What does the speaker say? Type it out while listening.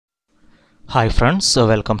Hi friends,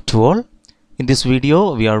 welcome to all. In this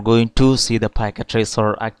video we are going to see the packet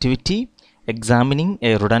tracer activity examining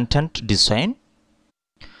a redundant design.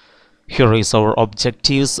 Here is our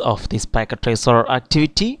objectives of this packet tracer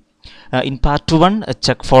activity. In part 1,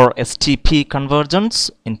 check for STP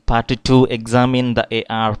convergence. In part 2, examine the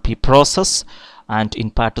ARP process. And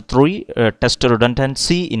in part 3, test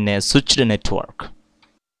redundancy in a switched network.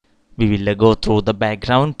 We will go through the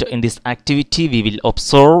background. In this activity, we will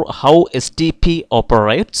observe how STP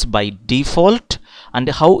operates by default and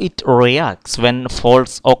how it reacts when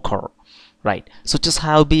faults occur. Right. Switches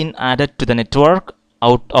have been added to the network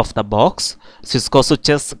out of the box. Cisco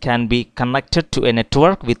switches can be connected to a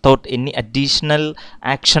network without any additional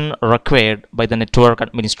action required by the network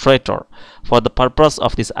administrator. For the purpose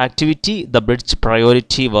of this activity, the bridge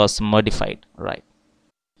priority was modified. Right.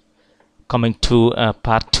 Coming to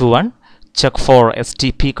part 1, check for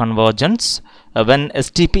STP convergence. When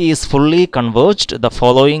STP is fully converged, the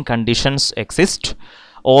following conditions exist.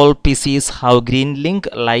 All PCs have green link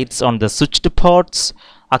lights on the switched ports.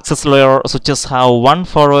 Access layer switches have one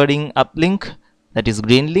forwarding uplink, that is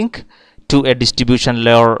green link, to a distribution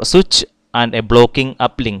layer switch and a blocking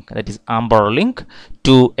uplink, that is amber link,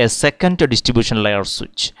 to a second distribution layer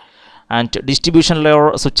switch. And distribution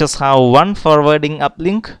layer switches have one forwarding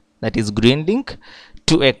uplink, that is green link,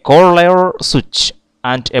 to a core layer switch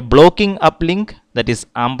and a blocking uplink, that is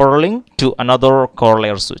amber link, to another core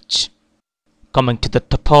layer switch. Coming to the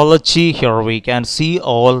topology, here we can see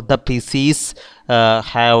all the PCs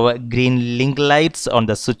have green link lights on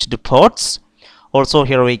the switched ports. Also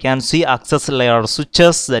here we can see access layer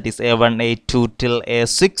switches, that is A1, A2 till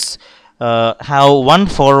A6, have one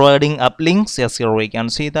forwarding uplinks. Yes, here we can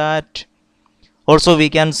see that. Also we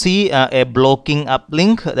can see a blocking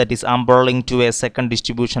uplink, that is amber link, to a second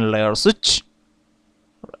distribution layer switch.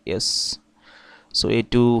 Yes, so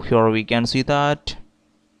A2, here we can see that.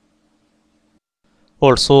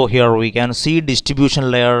 Also here we can see distribution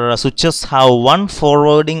layer switches have one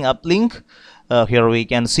forwarding uplink, here we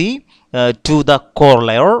can see, to the core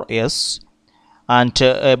layer. Yes, and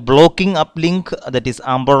a blocking uplink, that is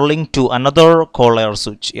amber link, to another core layer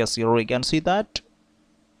switch. Yes, here we can see that.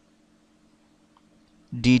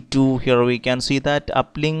 D2, here we can see that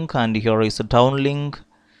uplink, and here is the downlink.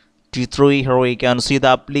 T3, here we can see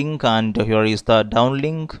the uplink, and here is the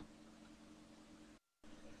downlink.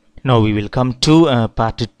 Now we will come to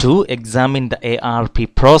part 2, examine the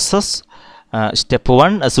ARP process. Step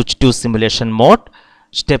 1, switch to simulation mode.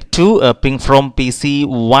 Step 2, ping from PC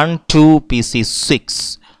 1 to PC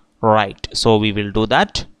 6. Right, so we will do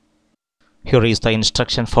that. Here is the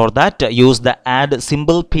instruction for that. Use the add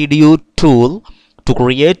symbol PDU tool to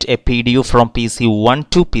create a PDU from PC 1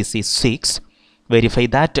 to PC 6. Verify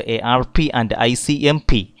that ARP and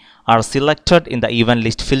ICMP are selected in the event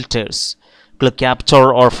list filters. Click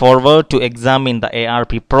capture or forward to examine the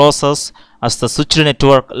ARP process as the switched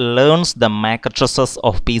network learns the MAC addresses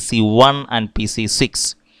of PC 1 and PC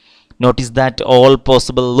 6. Notice that all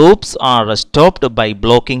possible loops are stopped by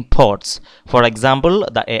blocking ports. For example,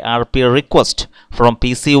 the ARP request from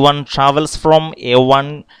PC 1 travels from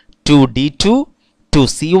A1 to D2 to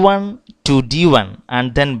C1 to D1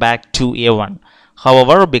 and then back to A1.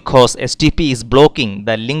 However, because STP is blocking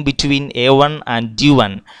the link between A1 and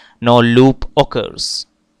D1, no loop occurs.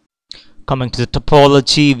 Coming to the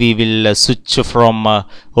topology, we will switch from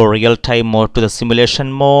real-time mode to the simulation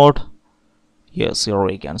mode. Yes, here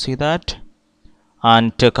we can see that.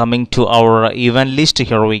 And coming to our event list,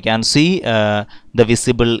 here we can see the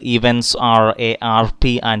visible events are ARP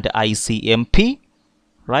and ICMP,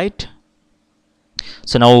 right?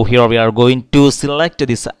 So now here we are going to select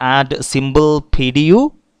this add symbol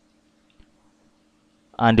PDU,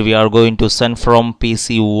 and we are going to send from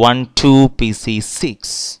PC 1 to PC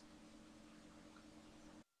 6.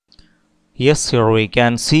 Yes, here we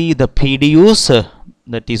can see the PDUs,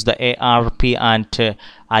 that is the ARP and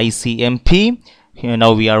ICMP. Here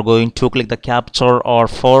now we are going to click the capture or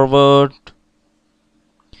forward.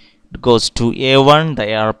 It goes to A1,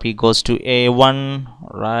 the ARP goes to A1,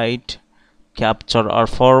 right? Capture or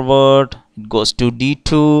forward, it goes to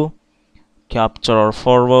D2, capture or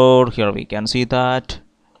forward, here we can see that.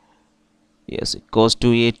 Yes, it goes to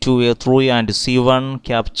A2, A3 and C1,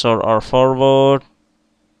 capture or forward.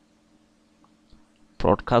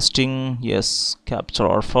 Broadcasting, yes, capture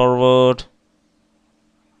or forward.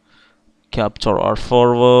 Capture or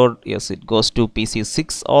forward, yes, it goes to PC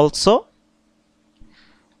 6 also.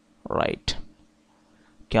 Right.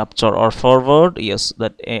 Capture or forward, yes,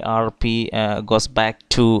 that ARP goes back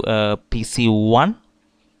to PC 1.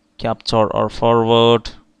 Capture or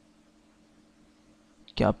forward.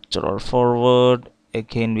 Capture or forward,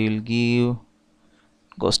 again we will give,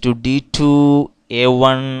 goes to D2,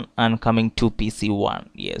 A1 and coming to PC1.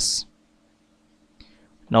 Yes.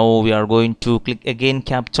 Now we are going to click again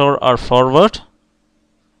capture or forward.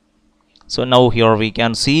 So now here we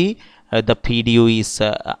can see the PDU is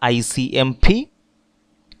ICMP.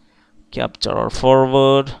 Capture or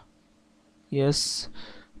forward. Yes.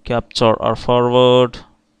 Capture or forward.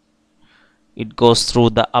 It goes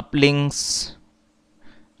through the uplinks.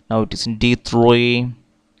 Now it is in D3,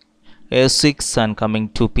 A6 and coming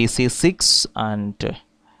to PC6 and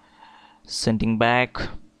sending back.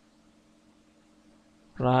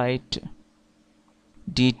 Right.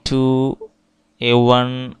 D2,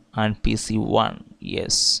 A1 and PC1.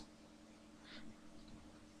 Yes.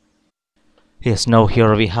 Yes, now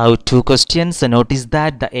here we have two questions. Notice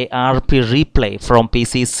that the ARP replay from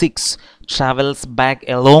PC6 travels back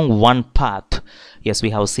along one path. Yes,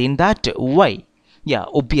 we have seen that. Why? Yeah,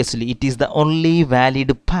 obviously it is the only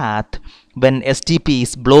valid path when STP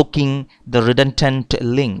is blocking the redundant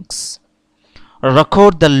links.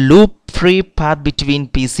 Record the loop-free path between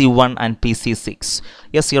PC1 and PC6.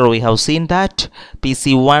 Yes, here we have seen that.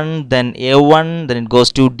 PC1, then A1, then it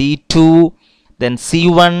goes to D2, then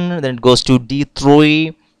C1, then it goes to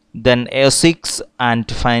D3, then A6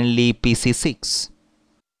 and finally PC6.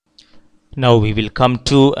 Now we will come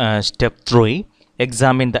to step 3.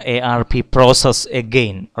 Examine the ARP process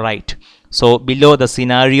again. Right. So below the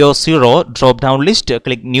scenario 0 drop down list,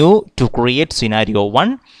 click new to create scenario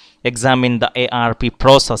 1. Examine the ARP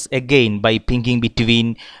process again by pinging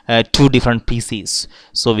between two different PCs.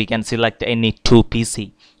 So we can select any two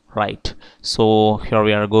PC. Right. So here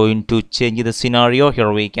we are going to change the scenario.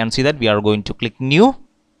 Here we can see that we are going to click new.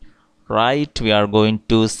 Right. We are going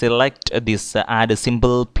to select this add a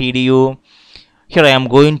symbol PDU. Here I am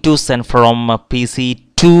going to send from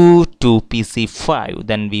PC2 to PC5.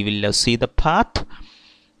 Then we will see the path.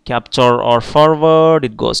 Capture or forward,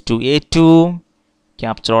 it goes to A2.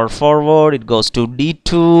 Capture or forward, it goes to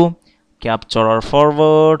D2. Capture or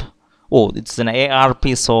forward. Oh, it's an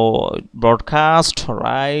ARP, so broadcast,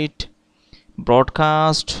 right?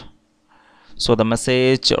 Broadcast. So the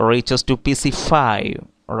message reaches to PC5,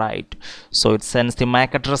 right? So it sends the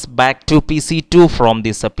MAC address back to PC2 from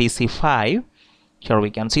this PC5. Here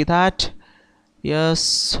we can see that.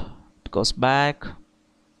 Yes, it goes back.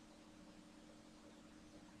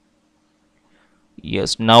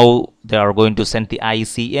 Yes, now they are going to send the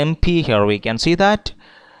ICMP. Here we can see that.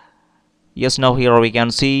 Yes, now here we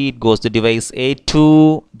can see it goes to device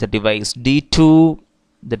A2, the device D2,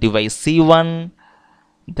 the device C1,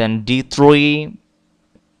 then D3,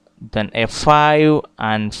 then F5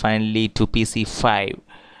 and finally to PC5.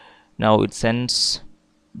 Now it sends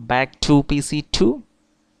back to PC2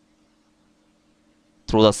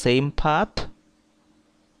 through the same path.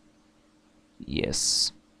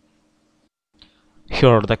 Yes.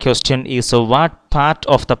 Here the question is what part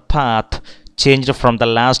of the path changed from the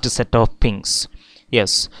last set of pings.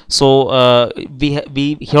 Yes, so here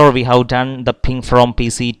we have done the ping from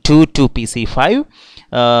PC2 to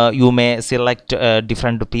PC5. You may select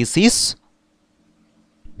different PCs.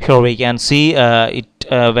 Here we can see it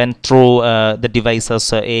went through the devices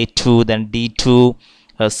A2, then D2,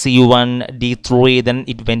 C1, D3, then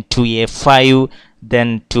it went to A5,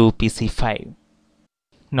 then to PC5.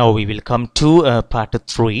 Now we will come to part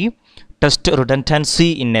 3. Test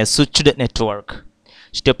redundancy in a switched network.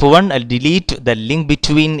 Step 1. Delete the link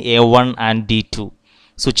between A1 and D2.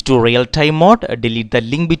 Switch to real-time mode. Delete the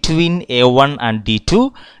link between A1 and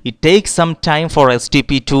D2. It takes some time for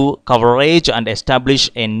STP to coverage and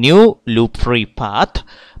establish a new loop-free path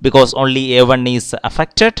because only A1 is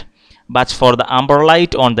affected. But for the amber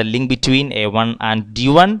light on the link between A1 and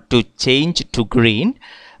D1 to change to green,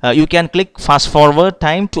 you can click fast forward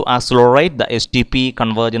time to accelerate the STP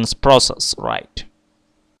convergence process. Right.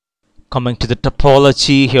 Coming to the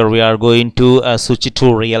topology, here we are going to switch it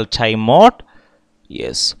to real-time mode.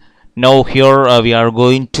 Yes. Now here we are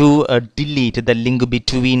going to delete the link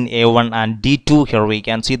between A1 and D2. Here we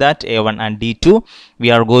can see that A1 and D2. We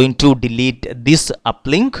are going to delete this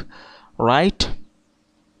uplink. Right.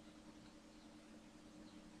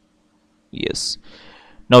 Yes.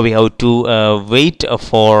 Now we have to wait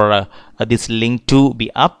for this link to be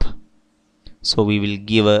up. So we will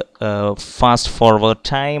give a fast forward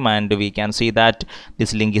time and we can see that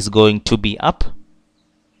this link is going to be up.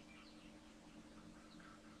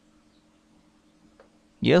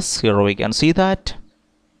 Yes, here we can see that.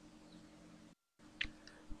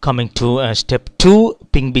 Coming to step 2,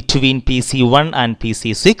 ping between PC1 and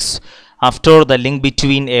PC6. After the link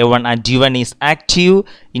between A1 and D1 is active,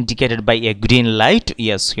 indicated by a green light.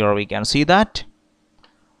 Yes, here we can see that.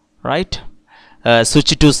 Right.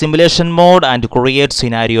 switch to simulation mode and create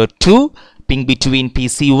scenario 2, ping between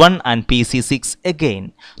PC1 and PC6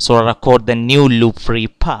 again. So record the new loop-free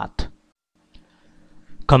path.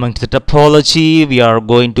 Coming to the topology, we are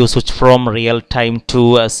going to switch from real-time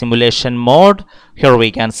to simulation mode. Here we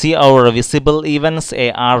can see our visible events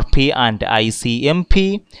ARP and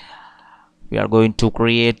ICMP. We are going to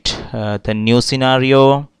create the new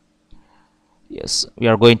scenario. Yes, we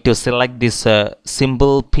are going to select this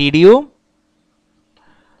symbol PDU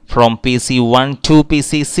from PC1 to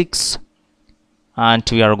PC6, and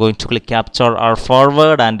we are going to click capture or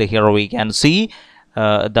forward, and here we can see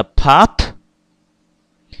the path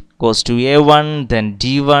goes to A1, then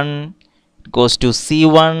D1, goes to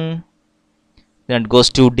C1, then goes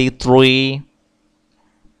to D3,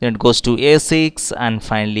 then goes to A6, and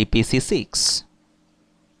finally PC6.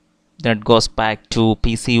 Then it goes back to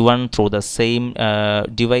PC1 through the same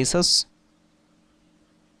devices.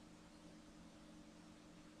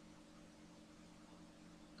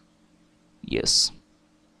 Yes.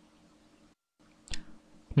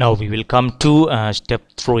 Now we will come to step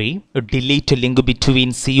 3. Delete link between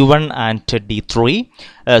C1 and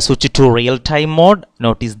D3. Switch to real-time mode.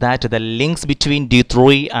 Notice that the links between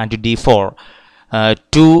D3 and D4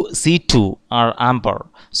 to C2 are amber.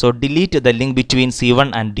 So delete the link between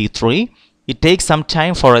C1 and D3. It takes some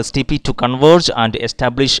time for STP to converge and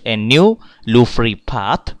establish a new loop-free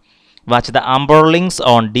path. Watch the amber links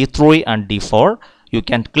on D3 and D4. You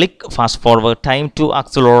can click fast forward time to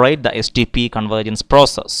accelerate the STP convergence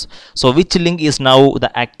process. So which link is now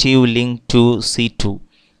the active link to C2?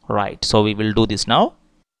 Right, so we will do this now.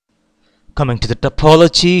 Coming to the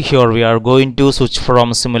topology, here we are going to switch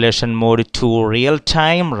from simulation mode to real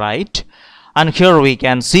time, right? And here we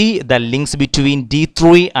can see the links between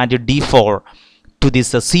D3 and D4 to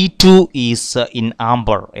this C2 is in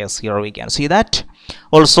amber. Yes, here we can see that.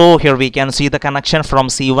 Also here we can see the connection from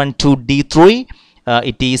C1 to D3.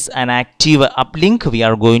 It is an active uplink. We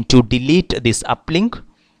are going to delete this uplink,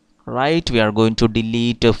 right? We are going to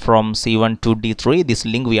delete from C1 to D3. This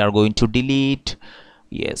link we are going to delete.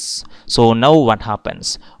 Yes. So now what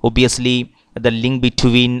happens? Obviously the link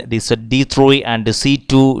between this D3 and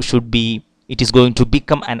C2 should be, it is going to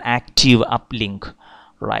become an active uplink,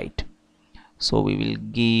 right? So we will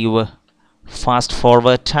give fast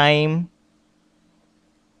forward time.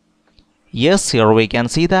 Yes, here we can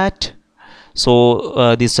see that.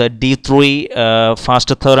 So this D3 fast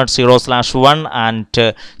Ethernet 0/1 and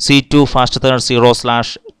C2 fast Ethernet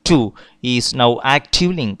 0/2 is now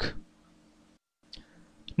active link.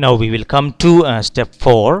 Now we will come to step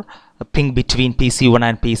 4, ping between PC1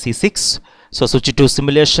 and PC6. So switch to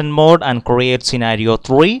simulation mode and create scenario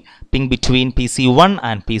 3, ping between PC1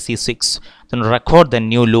 and PC6. Then record the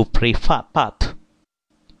new loop-free path.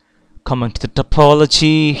 Coming to the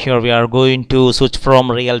topology, here we are going to switch from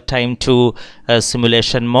real-time to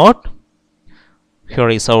simulation mode. Here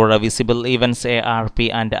is our visible events ARP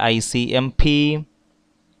and ICMP.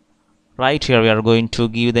 Right, here we are going to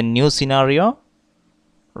give the new scenario.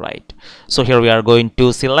 Right, so here we are going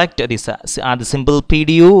to select this the symbol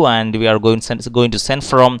PDU, and we are going to send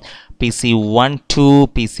from PC1 to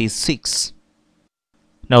PC6.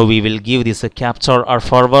 Now we will give this a capture or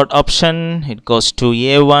forward option. It goes to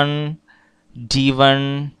A1,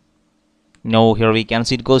 D1. Now here we can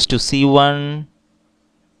see it goes to C1.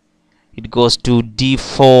 It goes to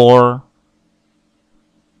D4,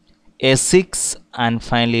 A6, and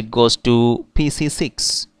finally it goes to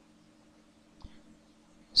PC6.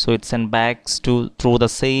 So it sends back through the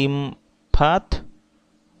same path,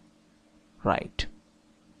 right?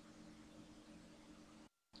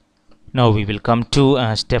 Now we will come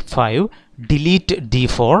to step 5, delete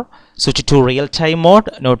D4, switch to real-time mode.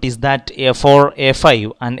 Notice that A4,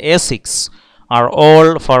 A5 and A6 are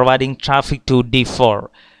all forwarding traffic to D4.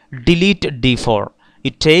 Delete D4.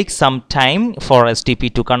 It takes some time for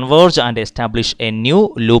STP to converge and establish a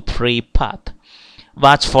new loop-free path.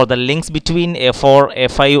 Watch for the links between A4,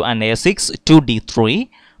 A5 and A6 to D3.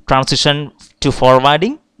 Transition to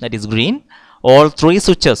forwarding, that is green. All three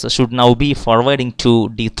switches should now be forwarding to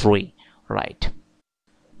D3. Right.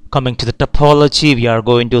 Coming to the topology, we are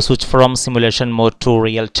going to switch from simulation mode to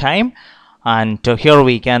real time, and here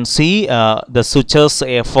we can see the switches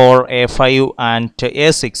A4, A5 and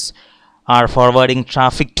A6 are forwarding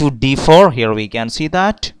traffic to D4. Here we can see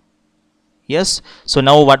that. Yes, so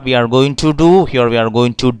now what we are going to do here, we are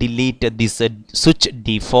going to delete this switch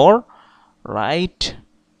D4, right?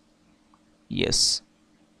 Yes.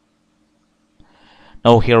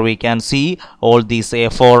 Now here we can see all these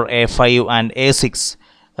A4, A5 and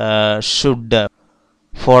A6 should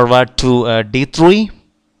forward to D3.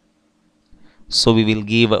 So we will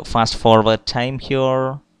give a fast forward time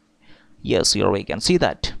here. Yes, here we can see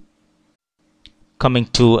that. Coming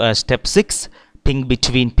to step 6, ping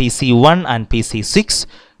between PC1 and PC6.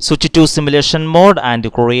 Switch to simulation mode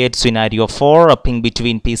and create scenario 4, ping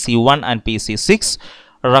between PC1 and PC6.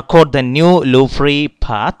 Record the new loop-free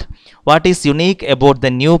path. What is unique about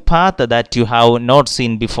the new path that you have not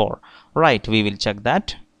seen before? Right, we will check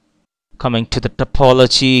that. Coming to the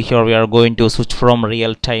topology, here we are going to switch from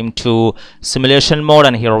real time to simulation mode,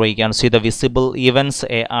 and here we can see the visible events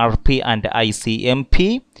ARP and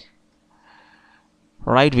ICMP.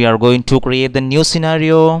 Right, we are going to create the new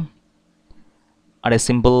scenario and a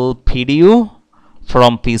simple PDU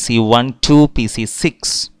from PC1 to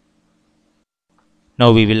PC6.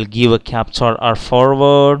 Now we will give a capture or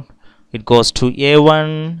forward. It goes to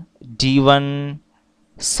A1, D1,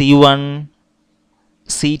 C1,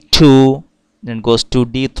 C2, then goes to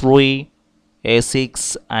D3,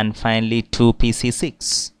 A6, and finally to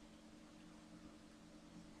PC6.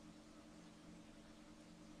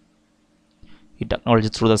 It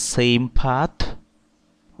acknowledges through the same path.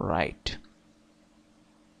 Right.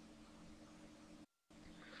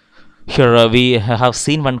 Here we have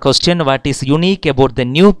seen one question: what is unique about the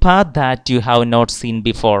new path that you have not seen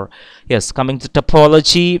before? Yes, coming to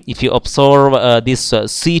topology, if you observe this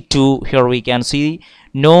C2, here we can see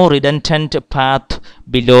no redundant path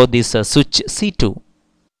below this switch C2.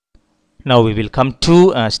 Now we will come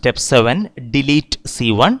to step 7, delete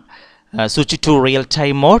C1. Switch to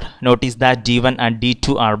real-time mode. Notice that D1 and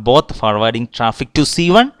D2 are both forwarding traffic to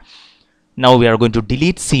C1. Now we are going to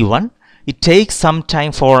delete C1. It takes some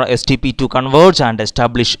time for STP to converge and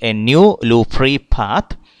establish a new loop-free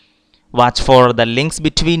path. Watch for the links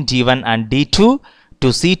between D1 and D2 to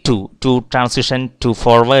C2 to transition to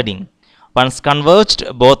forwarding. Once converged,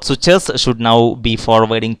 both switches should now be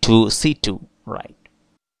forwarding to C2. Right.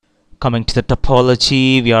 Coming to the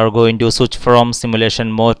topology, we are going to switch from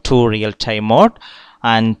simulation mode to real-time mode.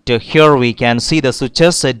 And here we can see the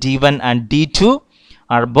switches D1 and D2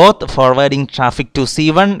 are both forwarding traffic to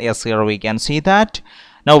C1. Yes, here we can see that.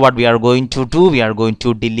 Now what we are going to do, we are going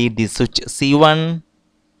to delete the switch C1.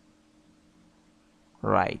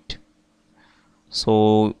 Right.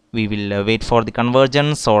 So we will wait for the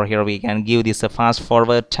convergence, or here we can give this a fast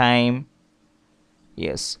forward time.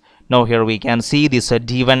 Yes. Now here we can see this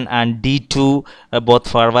D1 and D2 both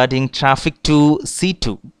forwarding traffic to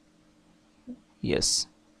C2. Yes.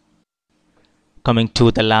 Coming to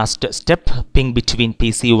the last step, ping between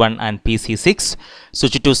PC1 and PC6.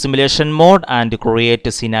 Switch to simulation mode and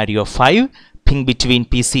create scenario 5. Ping between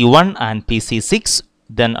PC1 and PC6.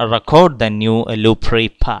 Then record the new loop-free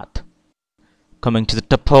path. Coming to the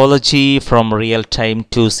topology, from real time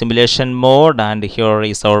to simulation mode, and here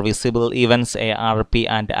is our visible events ARP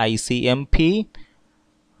and ICMP.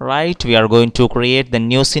 Right, we are going to create the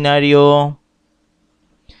new scenario.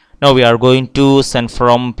 Now we are going to send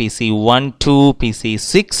from PC1 to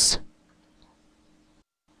PC6.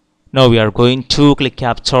 Now we are going to click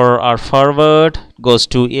capture or forward. It goes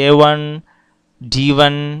to A1,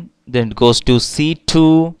 D1, then it goes to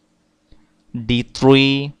C2,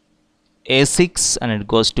 D3, A6, and it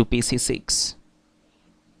goes to PC6.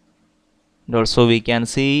 And also we can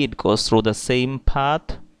see it goes through the same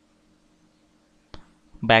path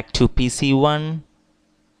back to PC1.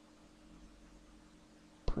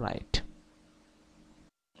 Right.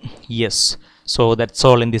 Yes, so that's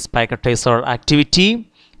all in this packet tracer activity.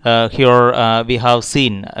 Here we have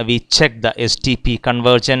seen, we checked the STP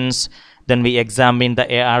convergence, then we examined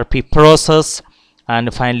the ARP process,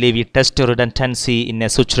 and finally we test redundancy in a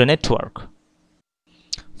switched network.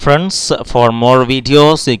 Friends, for more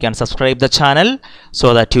videos you can subscribe the channel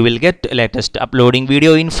so that you will get latest uploading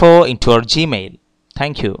video info into your Gmail.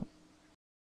 Thank you.